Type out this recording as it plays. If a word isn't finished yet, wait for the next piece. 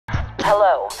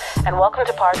Hello, and welcome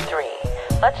to part 3.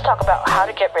 Let's talk about how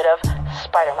to get rid of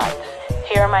spider mites.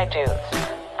 Here are my do's.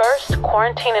 First,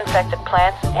 quarantine infected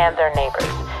plants and their neighbors.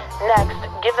 Next,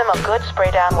 give them a good spray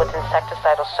down with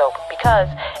insecticidal soap because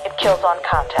it kills on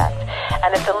contact.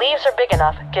 And if the leaves are big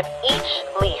enough, give each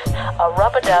leaf a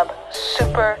rub-a-dub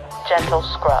super gentle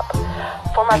scrub.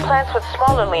 For my plants with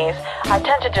smaller leaves, I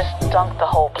tend to just dunk the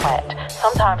whole plant,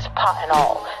 sometimes pot and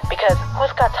all, because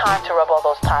who's got time to rub all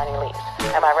those tiny leaves?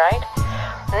 Am I right?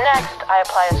 Next, I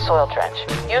apply a soil drench,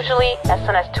 usually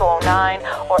SNS 209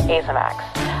 or Azamax.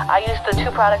 I use the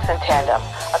two products in tandem,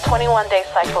 a 21-day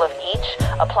cycle of each,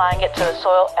 applying it to the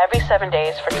soil every 7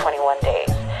 days for 21 days.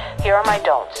 Here are my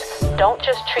don'ts. Don't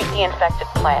just treat the infected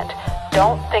plant.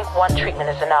 Don't think one treatment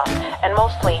is enough. And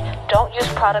mostly, don't use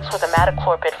products with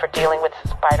imidacloprid for dealing with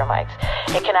spider mites.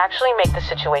 It can actually make the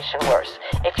situation worse.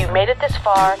 If you've made it this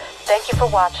far, thank you for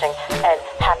watching and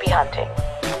happy hunting.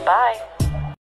 Bye.